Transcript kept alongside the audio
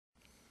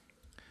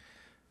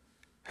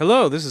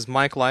Hello, this is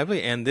Mike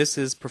Lively and this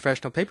is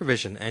Professional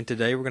Papervision, and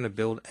today we're going to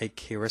build a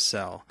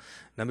carousel.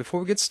 Now before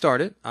we get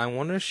started, I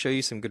want to show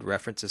you some good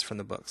references from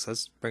the book. So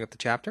let's bring up the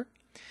chapter.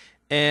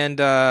 And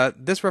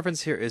this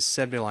reference here is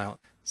Seb Delisle.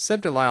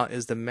 Seb Delisle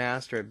is the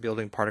master at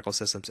building particle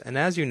systems, and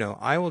as you know,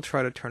 I will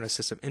try to turn a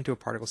system into a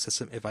particle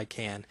system if I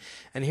can.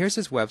 And here's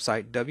his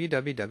website,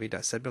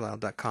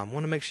 www.sebdelisle.com. I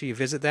want to make sure you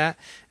visit that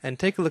and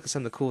take a look at some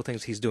of the cool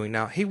things he's doing.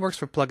 Now, he works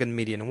for Plug-in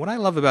Media, and what I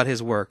love about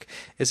his work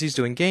is he's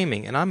doing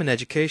gaming, and I'm in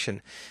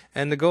education.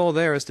 And the goal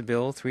there is to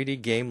build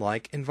 3D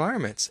game-like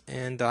environments.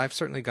 And I've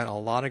certainly got a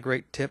lot of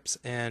great tips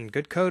and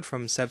good code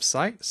from Seb's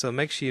site, so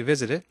make sure you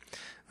visit it.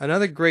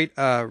 Another great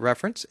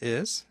reference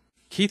is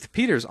Keith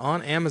Peters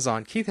on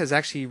Amazon. Keith has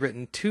actually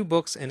written 2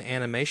 books in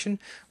animation.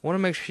 I want to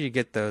make sure you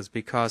get those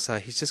because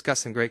he's just got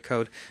some great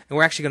code. And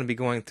we're actually going to be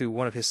going through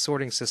one of his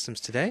sorting systems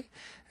today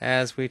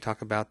as we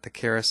talk about the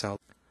carousel.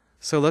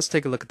 So let's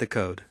take a look at the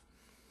code.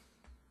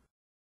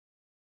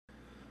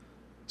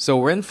 So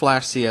we're in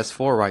Flash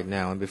CS4 right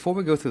now, and before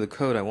we go through the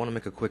code, I want to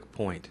make a quick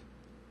point.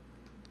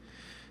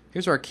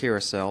 Here's our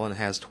carousel, and it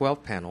has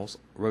 12 panels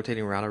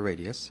rotating around a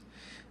radius.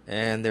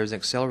 And there's an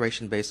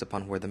acceleration based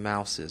upon where the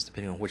mouse is.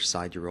 Depending on which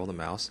side you roll the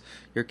mouse,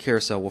 your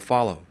carousel will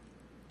follow.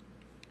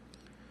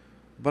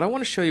 But I want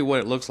to show you what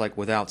it looks like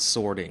without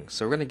sorting.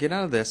 So we're going to get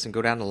out of this and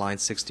go down to line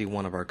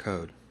 61 of our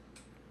code.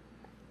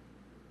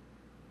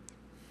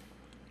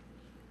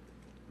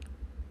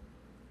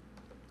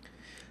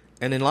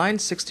 And in line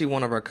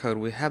 61 of our code,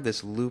 we have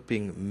this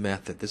looping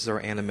method. This is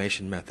our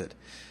animation method.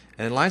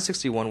 And in line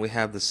 61, we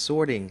have the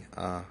sorting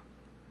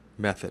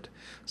method.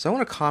 So I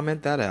want to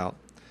comment that out,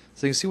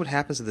 so you can see what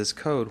happens to this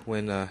code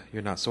when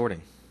you're not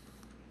sorting.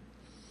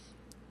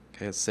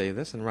 Okay, let's save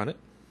this and run it.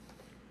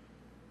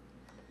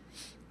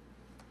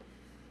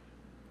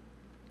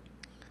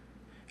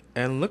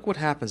 And look what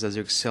happens as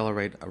you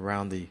accelerate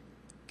around the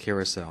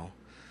carousel.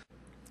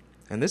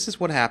 And this is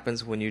what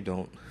happens when you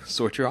don't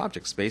sort your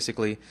objects.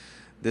 Basically,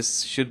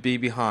 this should be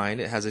behind.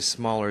 It has a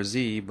smaller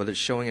Z, but it's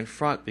showing in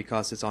front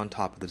because it's on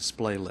top of the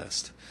display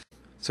list.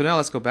 So now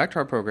let's go back to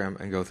our program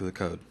and go through the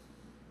code.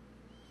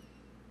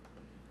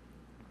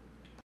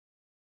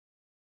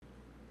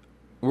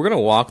 We're going to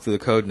walk through the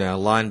code now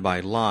line by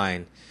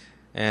line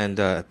and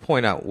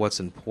point out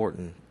what's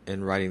important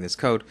in writing this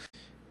code.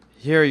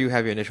 Here you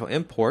have your initial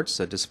imports,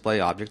 a display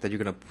object that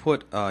you're going to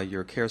put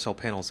your carousel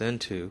panels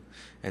into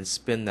and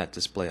spin that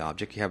display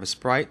object. You have a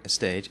sprite, a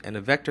stage, and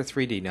a vector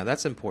 3D. Now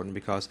that's important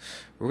because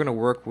we're going to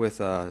work with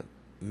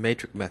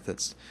matrix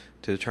methods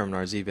to determine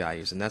our Z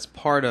values, and that's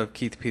part of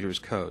Keith Peters'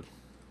 code.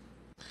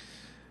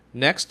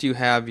 Next you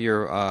have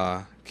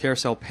your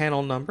carousel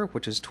panel number,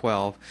 which is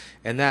 12,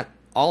 and that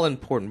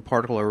all-important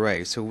particle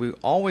array. So we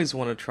always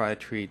want to try to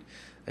treat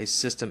a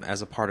system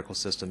as a particle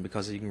system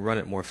because you can run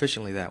it more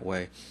efficiently that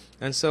way.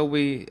 And so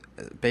we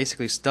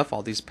basically stuff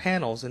all these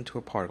panels into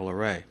a particle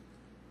array.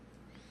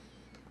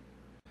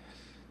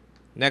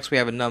 Next we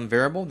have a num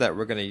variable that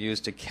we're going to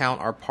use to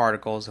count our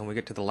particles, and when we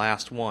get to the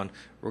last one,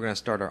 we're going to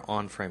start our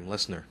on-frame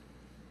listener.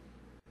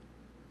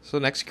 So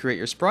next, create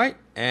your sprite,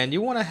 and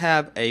you want to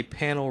have a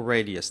panel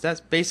radius.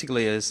 That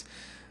basically is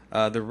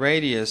the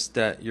radius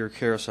that your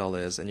carousel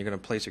is, and you're going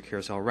to place your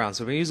carousel around.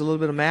 So we use a little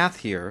bit of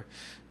math here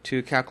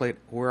to calculate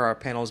where our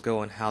panels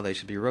go and how they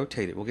should be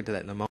rotated. We'll get to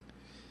that in a moment.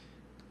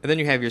 And then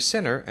you have your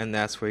center, and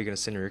that's where you're going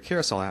to center your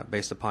carousel at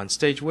based upon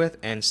stage width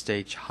and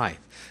stage height.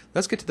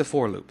 Let's get to the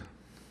for loop.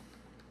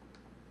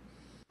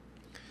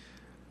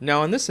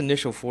 Now in this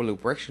initial for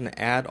loop, we're actually going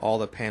to add all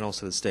the panels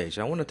to the stage.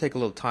 I want to take a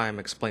little time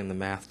to explain the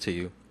math to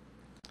you.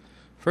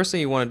 First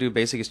thing you want to do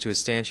basically is to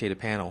instantiate a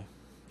panel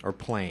or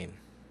plane.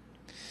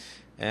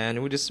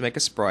 And we just make a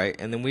sprite,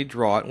 and then we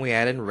draw it, and we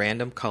add in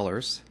random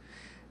colors.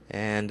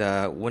 And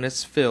when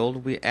it's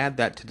filled, we add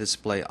that to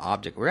display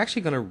object. We're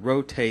actually going to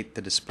rotate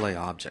the display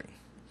object.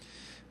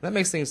 That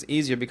makes things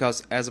easier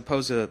because as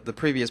opposed to the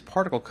previous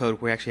particle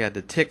code, we actually had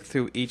to tick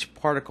through each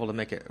particle to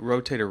make it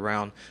rotate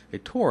around a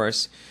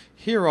torus.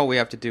 Here all we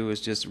have to do is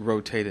just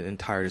rotate an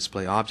entire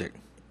display object.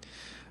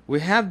 We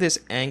have this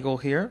angle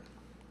here,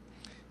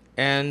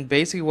 and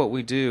basically what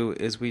we do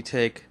is we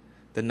take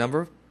the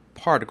number of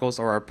particles,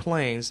 or our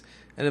planes,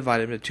 and divide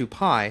them into 2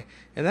 pi,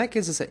 and that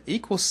gives us an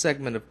equal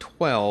segment of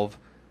 12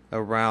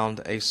 around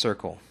a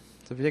circle.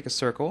 So if you take a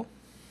circle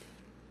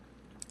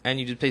and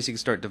you just basically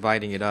start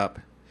dividing it up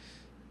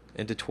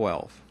into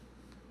 12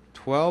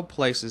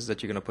 places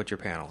that you're going to put your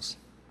panels.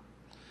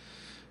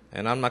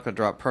 And I'm not going to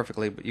draw it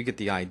perfectly, but you get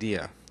the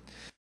idea.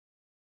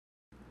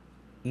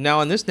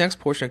 Now in this next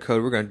portion of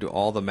code, we're going to do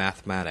all the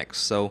mathematics.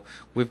 So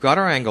we've got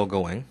our angle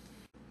going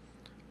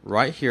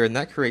right here, and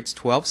that creates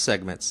 12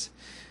 segments.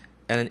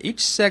 And in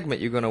each segment,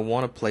 you're going to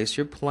want to place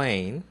your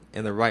plane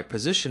in the right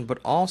position, but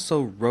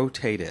also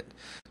rotate it.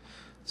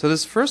 So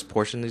this first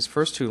portion, these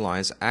first 2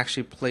 lines,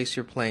 actually place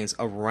your planes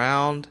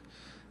around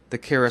the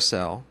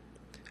carousel,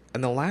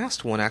 and the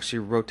last one actually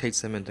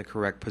rotates them into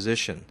correct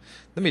position.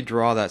 Let me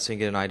draw that so you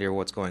can get an idea of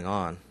what's going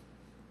on.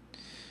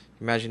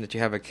 Imagine that you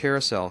have a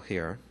carousel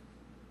here,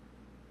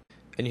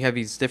 and you have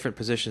these different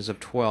positions of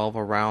 12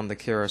 around the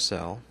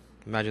carousel.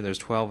 Imagine there's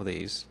 12 of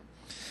these.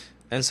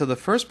 And so the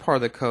first part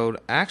of the code,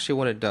 actually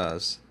what it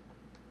does,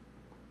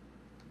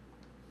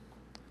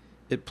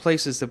 it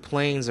places the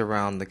planes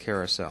around the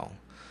carousel.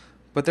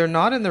 But they're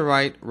not in the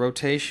right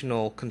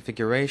rotational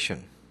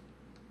configuration.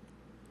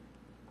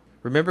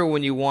 Remember,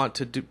 when you want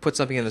to put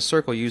something in a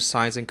circle, you use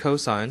sines and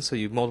cosines, so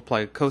you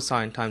multiply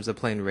cosine times the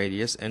plane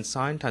radius and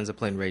sine times the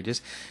plane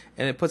radius,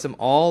 and it puts them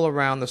all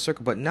around the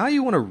circle. But now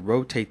you want to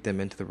rotate them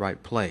into the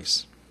right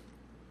place.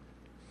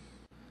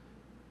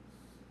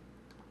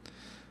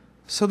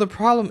 So the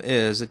problem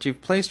is that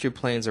you've placed your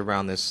planes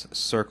around this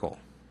circle,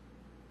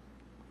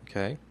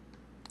 okay,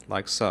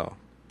 like so,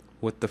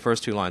 with the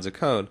first two lines of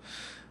code,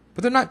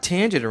 but they're not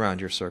tangent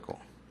around your circle.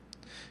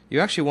 You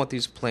actually want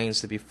these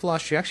planes to be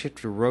flush. You actually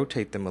have to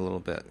rotate them a little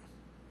bit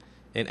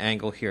in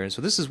angle here. And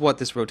so this is what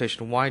this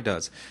rotation Y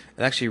does.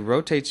 It actually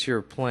rotates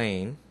your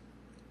plane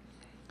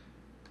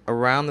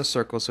around the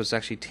circle so it's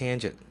actually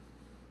tangent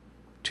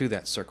to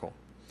that circle.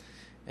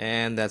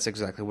 And that's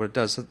exactly what it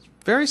does. So it's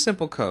very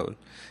simple code.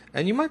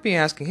 And you might be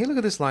asking, hey, look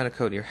at this line of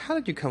code here. How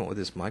did you come up with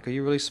this, Mike? Are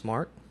you really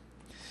smart?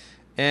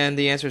 And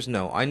the answer is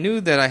no. I knew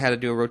that I had to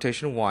do a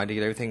rotation Y to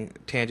get everything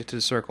tangent to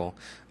the circle.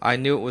 I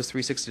knew it was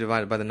 360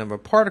 divided by the number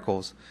of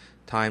particles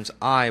times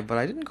I, but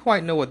I didn't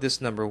quite know what this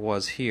number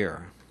was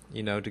here,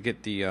 you know, to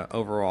get the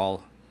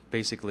overall,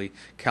 basically,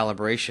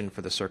 calibration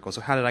for the circle. So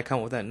how did I come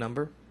up with that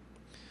number?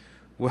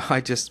 Well, I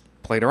just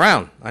played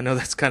around. I know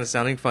that's kind of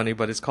sounding funny,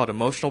 but it's called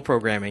emotional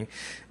programming.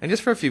 And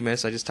just for a few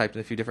minutes, I just typed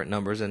in a few different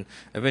numbers, and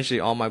eventually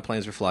all my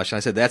planes were flush. And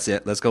I said, that's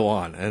it, let's go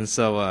on. And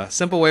so,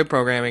 simple way of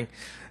programming.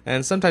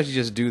 And sometimes you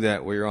just do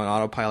that where you're on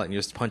autopilot and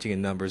you're just punching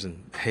in numbers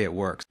and hey, it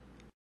works.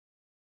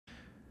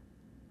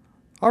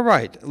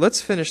 Alright,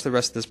 let's finish the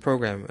rest of this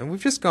program. And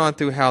we've just gone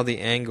through how the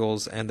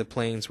angles and the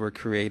planes were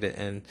created.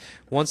 And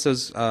once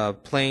those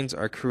planes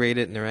are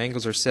created and their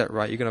angles are set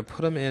right, you're going to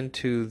put them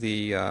into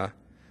the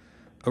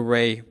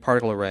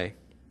particle array.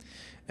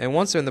 And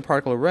once they're in the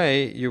particle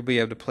array, you'll be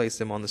able to place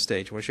them on the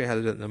stage. We'll show you how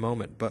to do it in a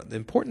moment. But the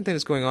important thing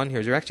that's going on here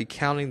is you're actually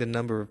counting the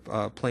number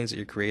of planes that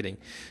you're creating.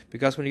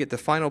 Because when you get the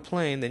final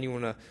plane, then you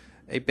want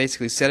to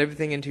basically set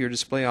everything into your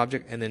display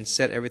object and then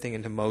set everything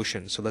into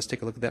motion. So let's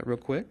take a look at that real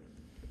quick.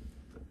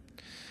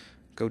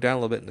 Go down a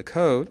little bit in the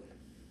code.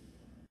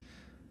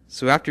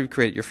 So after you've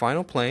created your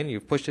final plane,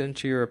 you've pushed it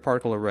into your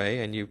particle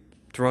array and you've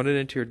thrown it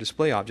into your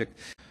display object.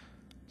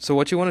 So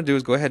what you want to do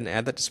is go ahead and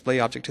add that display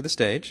object to the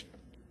stage.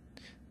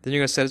 Then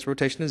you're going to set its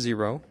rotation to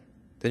 0.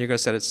 Then you're going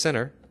to set its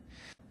center.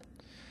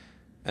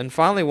 And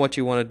finally what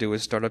you want to do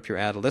is start up your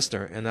add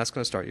listener, and that's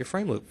going to start your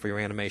frame loop for your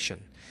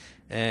animation.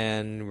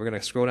 And we're going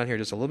to scroll down here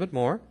just a little bit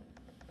more.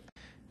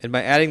 And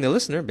by adding the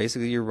listener,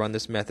 basically you run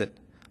this method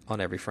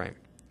on every frame.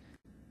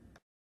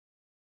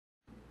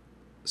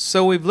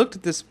 So we've looked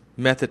at this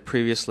method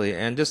previously,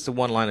 and just the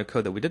one line of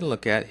code that we didn't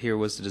look at here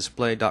was the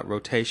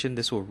display.rotation.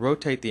 This will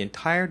rotate the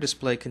entire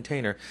display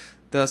container,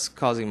 thus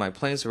causing my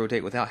planes to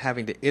rotate without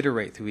having to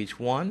iterate through each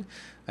one.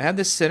 I have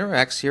this center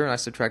X here, and I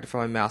subtract it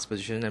from my mouse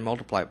position and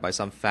multiply it by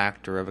some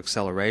factor of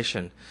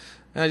acceleration.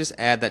 And I just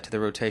add that to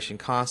the rotation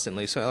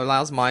constantly, so it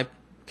allows my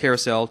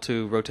carousel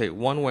to rotate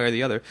one way or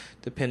the other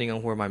depending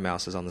on where my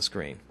mouse is on the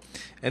screen.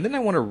 And then I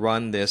want to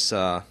run this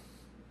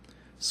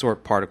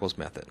sort particles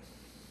method.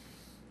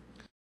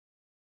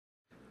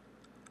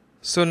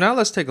 So now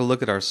let's take a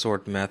look at our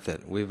sort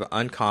method. We've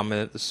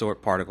uncommented the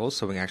sort particles,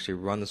 so we can actually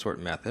run the sort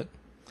method.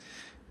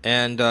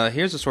 And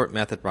here's the sort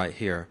method right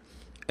here.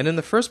 And in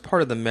the first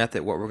part of the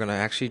method, what we're going to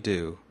actually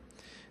do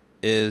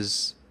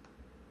is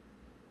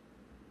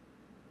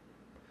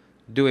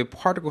do a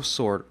particle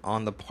sort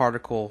on the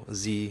particle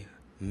Z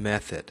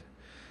method.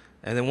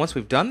 And then once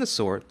we've done the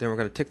sort, then we're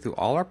going to tick through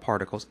all our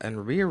particles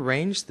and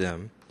rearrange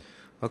them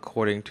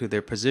according to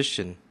their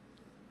position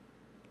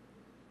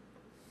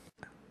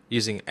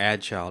using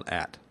add child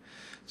at.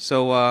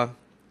 So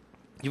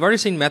you've already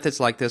seen methods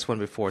like this one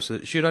before, so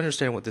you should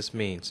understand what this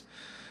means.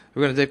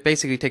 We're going to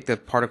basically take the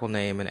particle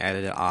name and add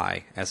it an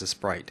I as a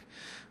sprite.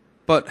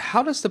 But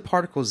how does the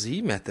particle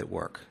Z method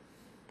work?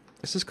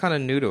 This is kind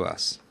of new to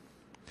us.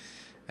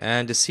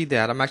 And to see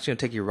that, I'm actually going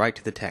to take you right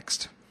to the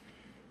text.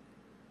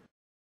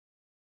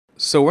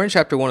 So we're in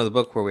chapter 1 of the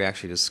book where we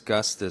actually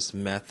discuss this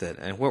method,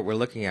 and what we're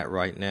looking at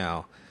right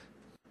now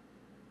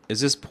is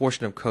this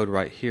portion of code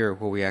right here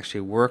where we actually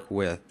work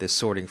with this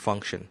sorting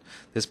function,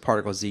 this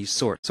particle Z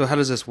sort. So how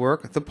does this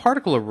work? The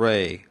particle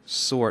array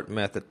sort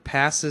method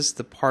passes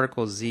the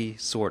particle Z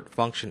sort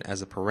function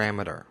as a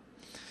parameter.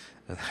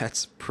 And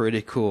that's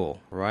pretty cool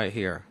right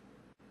here.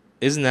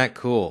 Isn't that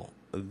cool?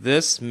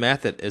 This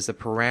method is a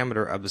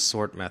parameter of the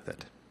sort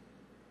method.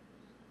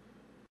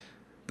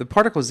 The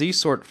particle Z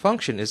sort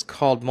function is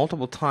called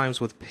multiple times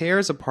with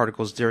pairs of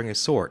particles during a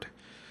sort,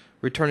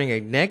 returning a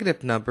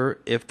negative number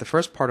if the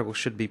first particle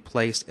should be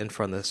placed in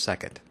front of the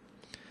second.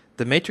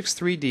 The matrix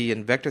 3D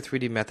and vector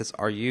 3D methods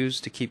are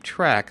used to keep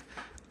track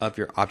of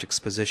your object's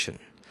position.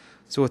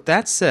 So with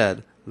that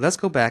said, let's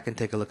go back and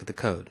take a look at the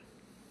code.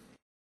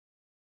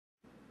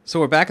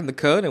 So we're back in the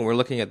code and we're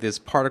looking at this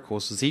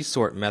particle Z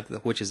sort method,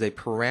 which is a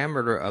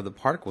parameter of the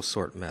particle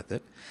sort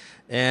method.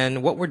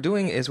 And what we're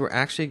doing is we're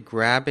actually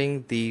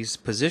grabbing these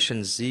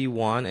positions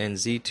Z1 and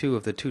Z2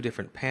 of the two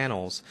different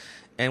panels,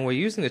 and we're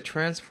using the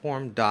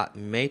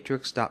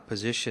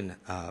transform.matrix.position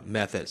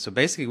method. So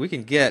basically we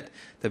can get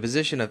the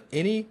position of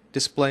any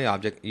display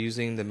object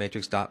using the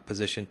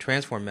matrix.position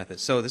transform method.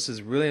 So this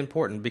is really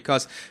important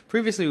because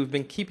previously we've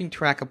been keeping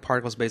track of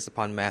particles based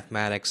upon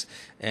mathematics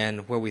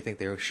and where we think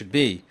they should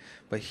be.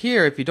 But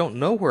here, if you don't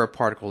know where a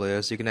particle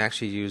is, you can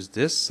actually use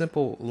this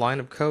simple line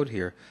of code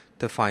here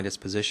to find its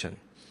position.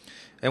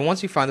 And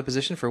once you find the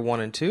position for 1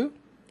 and 2,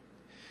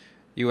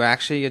 you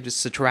actually just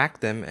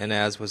subtract them, and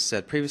as was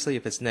said previously,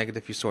 if it's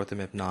negative you sort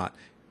them, if not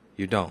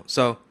you don't.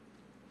 So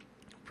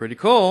pretty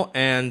cool,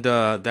 and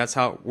that's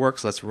how it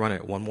works. Let's run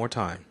it one more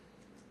time.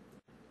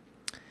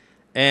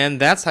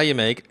 And that's how you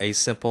make a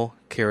simple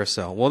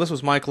carousel. Well, this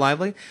was Mike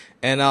Lively,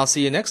 and I'll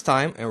see you next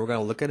time, and we're going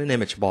to look at an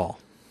image ball.